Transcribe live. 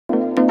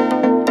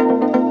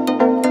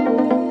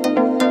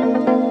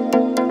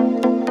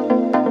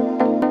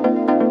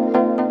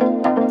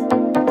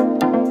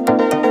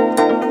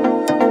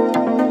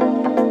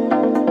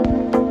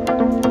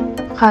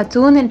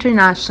Khatoon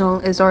International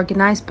is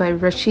organized by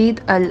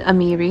Rashid Al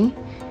Ameri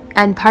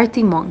and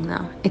Bharti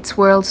Monga, its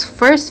world's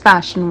first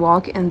fashion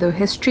walk in the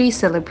history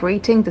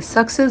celebrating the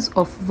success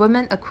of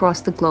women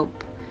across the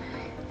globe.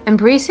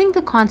 Embracing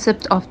the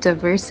concept of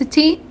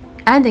diversity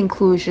and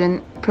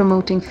inclusion,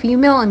 promoting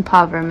female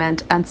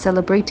empowerment, and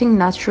celebrating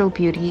natural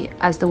beauty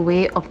as the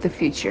way of the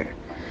future.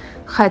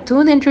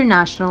 Khatoon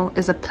International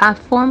is a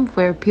platform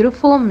where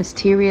beautiful,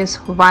 mysterious,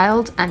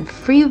 wild, and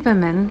free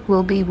women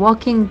will be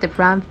walking the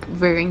ramp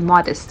wearing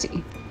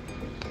modesty.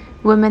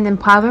 Women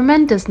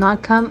empowerment does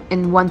not come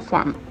in one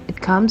form,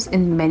 it comes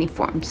in many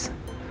forms.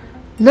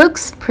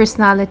 Looks,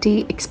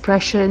 personality,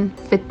 expression,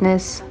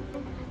 fitness,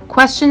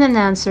 question and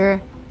answer,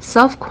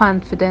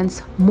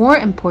 self-confidence, more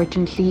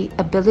importantly,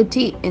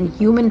 ability in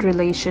human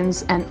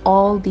relations, and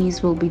all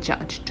these will be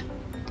judged.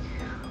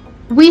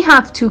 We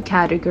have two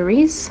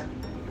categories,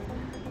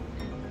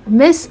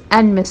 Miss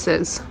and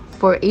Mrs.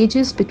 for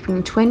ages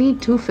between 20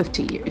 to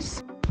 50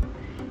 years,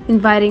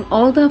 inviting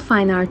all the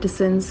fine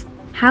artisans,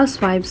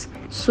 housewives,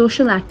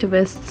 social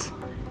activists,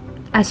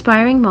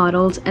 aspiring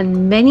models,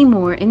 and many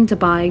more in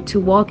Dubai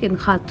to walk in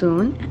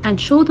Khatoon and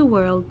show the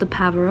world the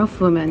power of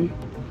women.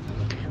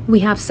 We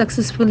have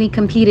successfully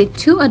completed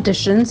 2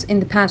 auditions in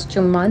the past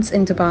 2 months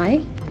in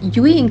Dubai,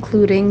 UAE,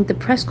 including the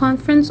press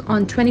conference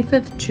on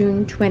 25th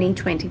June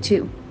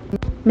 2022.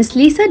 Miss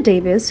Lisa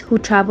Davis, who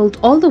traveled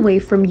all the way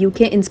from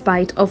UK in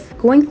spite of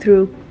going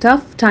through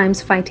tough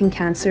times fighting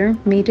cancer,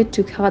 made it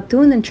to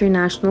Khatoon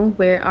International,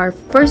 where our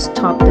first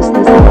top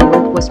business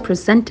award was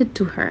presented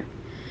to her.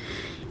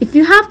 If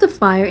you have the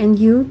fire in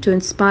you to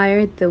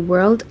inspire the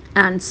world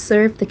and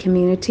serve the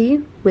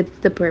community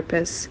with the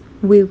purpose,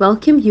 we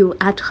welcome you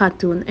at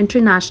Khatoon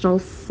International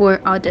for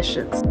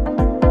auditions.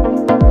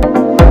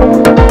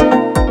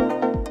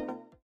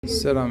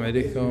 Assalamu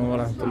alaikum wa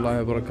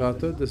rahmatullahi wa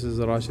barakatuh. This is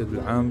Rashid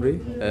Al Ameri,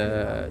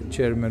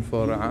 chairman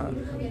for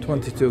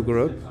 22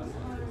 Group.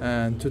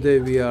 And today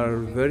we are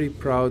very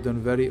proud and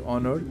very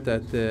honored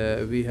that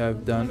we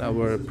have done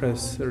our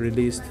press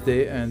release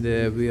today, and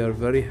we are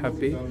very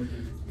happy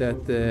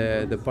that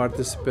the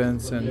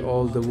participants and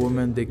all the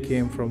women, they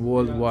came from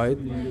worldwide,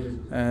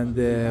 and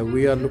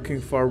we are looking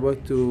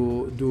forward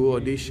to do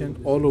audition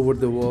all over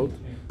the world.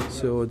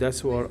 So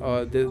that's what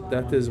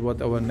that is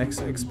what our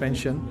next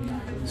expansion.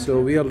 So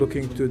we are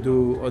looking to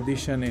do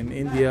audition in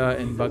India,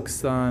 in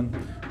Pakistan,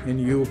 in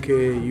UK,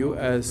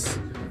 US,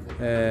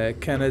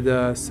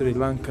 Canada, Sri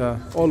Lanka,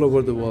 all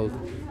over the world.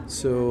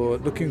 So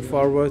looking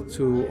forward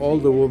to all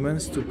the women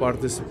to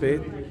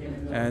participate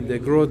and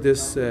grow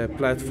this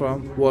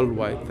platform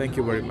worldwide. Thank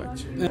you very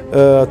much.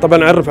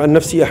 طبعا أعرف عن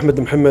نفسي أحمد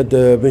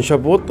محمد بن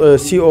شبوط،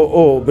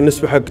 COO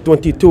بالنسبة حق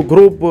 22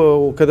 جروب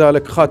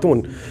وكذلك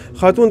خاتون.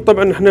 خاتون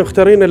طبعا احنا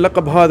اختارينا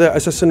اللقب هذا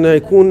أساس انه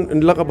يكون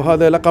اللقب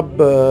هذا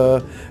لقب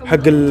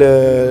حق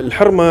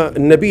الحرمة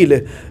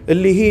النبيلة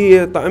اللي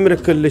هي طال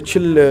عمرك اللي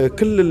تشل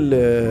كل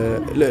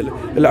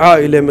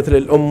العائلة، مثل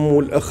الأم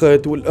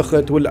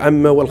والأخت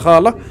والعمة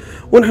والخالة،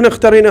 ونحن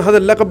اختارينا هذا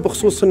اللقب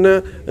بخصوص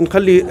انه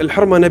نخلي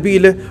الحرمة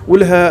نبيلة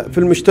ولها في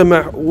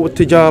المجتمع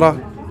والتجارة،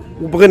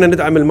 وبغينا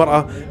ندعم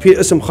المرأة في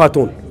اسم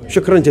خاتون.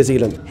 شكرا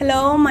جزيلا.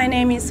 Hello, my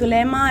name is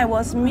Zulema. I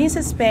was Miss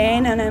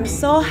Spain, and I'm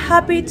so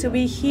happy to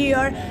be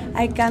here.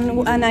 I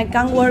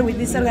can work with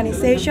this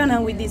organization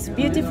and with this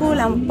beautiful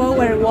and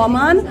powerful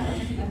woman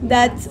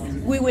that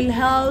we will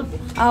help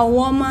our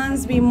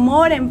women be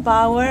more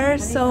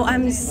empowered. So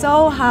I'm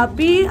so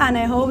happy, and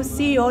I hope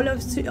see all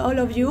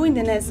of you in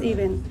the next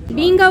event.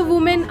 Being a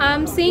woman,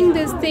 I'm saying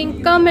this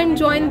thing, come and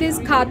join this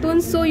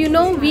Khatoon, so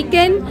we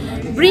can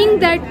bring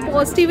that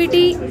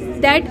positivity,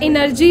 that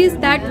energies,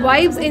 that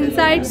vibes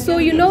inside, so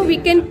we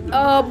can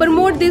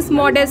promote this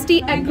modesty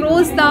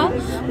across the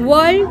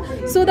world.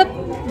 So the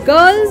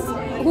girls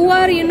who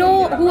are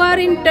who are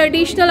in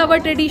traditional, our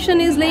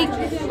tradition is like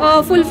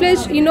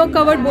full-fledged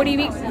covered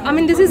body.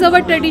 This is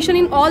our tradition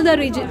in all the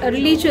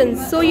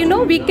religions, so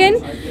we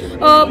can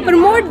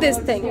promote this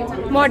thing,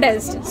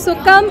 modest. So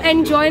come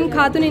and join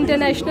Khatoon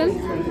International.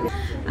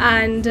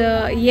 And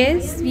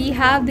yes, we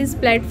have this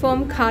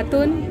platform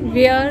Khatoon,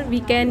 where we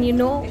can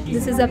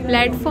this is a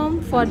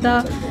platform for the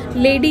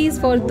ladies,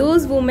 for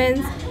those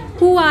women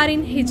who are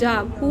in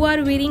hijab, who are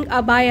wearing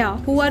abaya,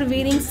 who are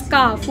wearing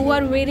scarf, who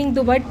are wearing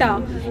dupatta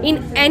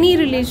in any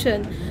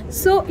religion.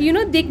 So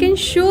they can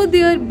show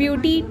their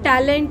beauty,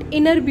 talent,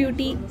 inner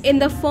beauty in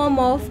the form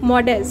of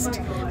modest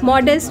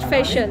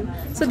fashion.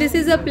 So this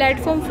is a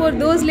platform for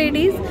those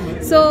ladies.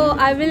 So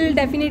I will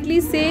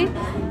definitely say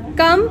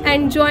come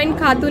and join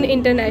Khatoon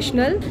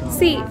International.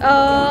 See,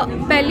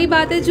 पहली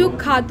बात है जो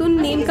Khatoon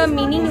name का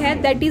meaning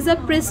है, that is a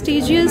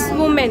prestigious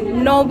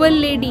woman, noble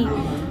lady,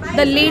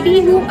 the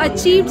lady who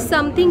achieved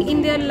something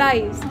in their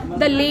lives,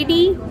 the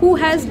lady who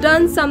has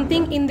done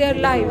something in their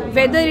life,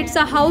 whether it's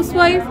a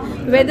housewife,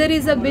 whether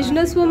it's a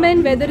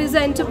businesswoman, whether it's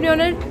an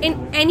entrepreneur, in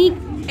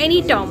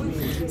any term.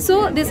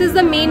 So this is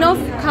the main of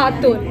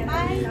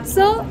Khatoon.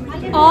 So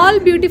all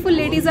beautiful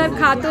ladies are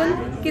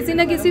Khatoon. किसी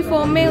न किसी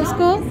form में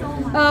उसको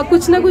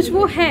कुछ ना कुछ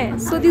वो हैं.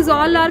 So these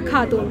all are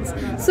Khatoons.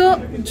 So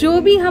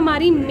जो भी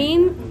हमारी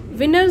मेन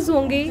विनर्स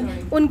होंगे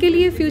उनके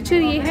लिए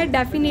फ्यूचर ये है,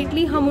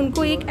 डेफिनेटली हम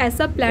उनको एक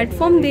ऐसा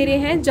प्लेटफॉर्म दे रहे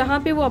हैं जहाँ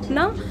पे वो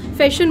अपना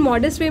फैशन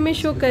मॉडर्न वे में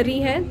शो कर रही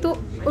हैं, तो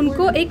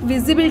उनको एक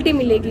विजिबिलिटी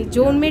मिलेगी,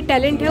 जो उनमें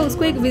टैलेंट है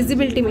उसको एक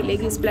विजिबिलिटी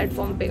मिलेगी इस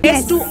प्लेटफॉर्म पे।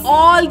 Yes, to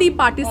all the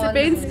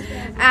participants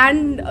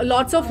and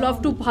lots of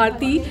love to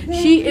Bharti.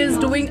 She is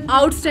doing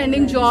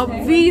outstanding job.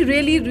 We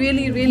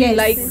really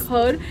like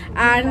her,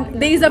 and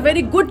there is a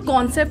very good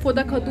concept for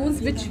the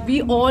Khatoons which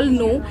we all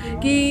know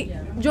कि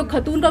जो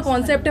खतून का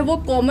concept है वो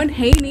common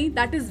है ही नहीं.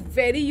 That is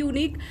very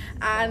unique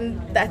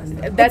and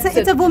that's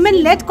it's a woman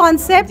led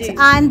concept,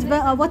 and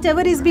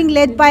whatever is being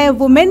led by a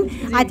woman,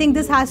 I think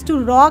this has to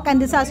rock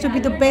and this has to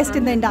be the best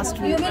in the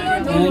industry. You will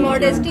not get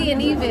modesty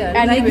anywhere.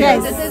 Like,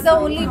 Yes. This is the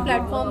only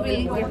platform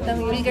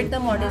we'll get the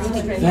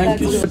modesty.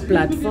 Thank you.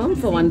 Platform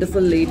for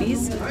wonderful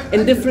ladies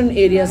in different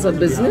areas of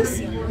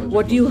business.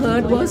 What you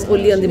heard was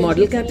only on the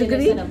model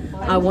category.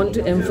 I want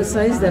to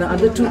emphasize there are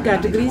other two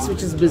categories,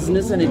 which is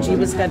business and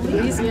achievers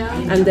categories,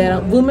 and there are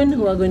women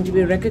who are going to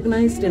be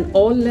recognized in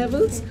all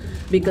levels,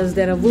 because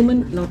there are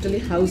women, not only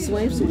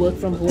housewives who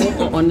work from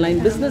home or online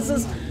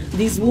businesses.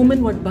 These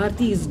women, what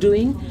Bharti is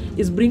doing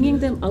is bringing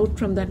them out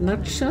from that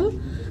nutshell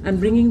and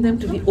bringing them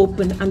to the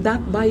open, and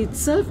that by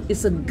itself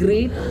is a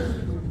great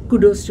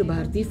kudos to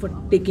Bharti for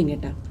taking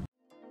it up.